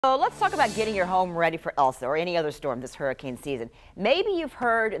So let's talk about getting your home ready for Elsa or any other storm this hurricane season. Maybe you've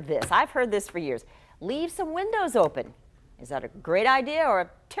heard this. I've heard this for years. Leave some windows open. Is that a great idea or a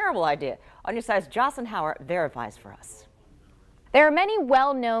terrible idea? On your side, Jocelyn Howard verifies for us. There are many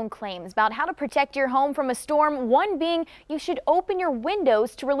well-known claims about how to protect your home from a storm, one being you should open your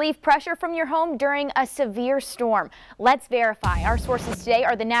windows to relieve pressure from your home during a severe storm. Let's verify. Our sources today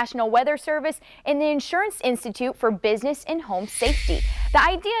are the National Weather Service and the Insurance Institute for Business and Home Safety. The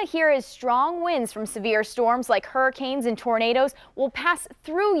idea here is strong winds from severe storms like hurricanes and tornadoes will pass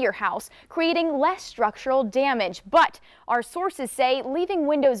through your house, creating less structural damage. But our sources say leaving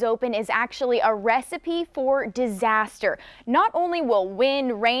windows open is actually a recipe for disaster. Not only will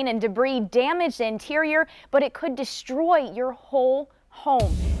wind, rain, and debris damage the interior, but it could destroy your whole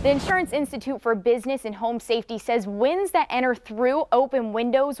home. The Insurance Institute for Business and Home Safety says winds that enter through open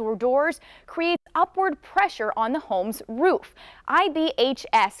windows or doors create upward pressure on the home's roof.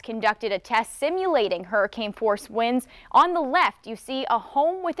 IBHS conducted a test simulating hurricane force winds. On the left, you see a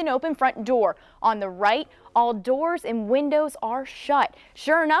home with an open front door. On the right, all doors and windows are shut.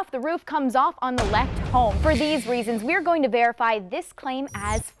 Sure enough, the roof comes off on the left home. For these reasons, we're going to verify this claim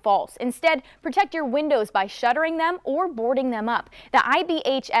as false. Instead, protect your windows by shuttering them or boarding them up. The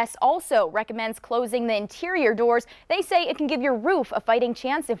IBHS also recommends closing the interior doors. They say it can give your roof a fighting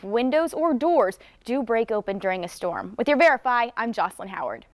chance if windows or doors do break open during a storm. With your Verify, I'm Jocelyn Howard.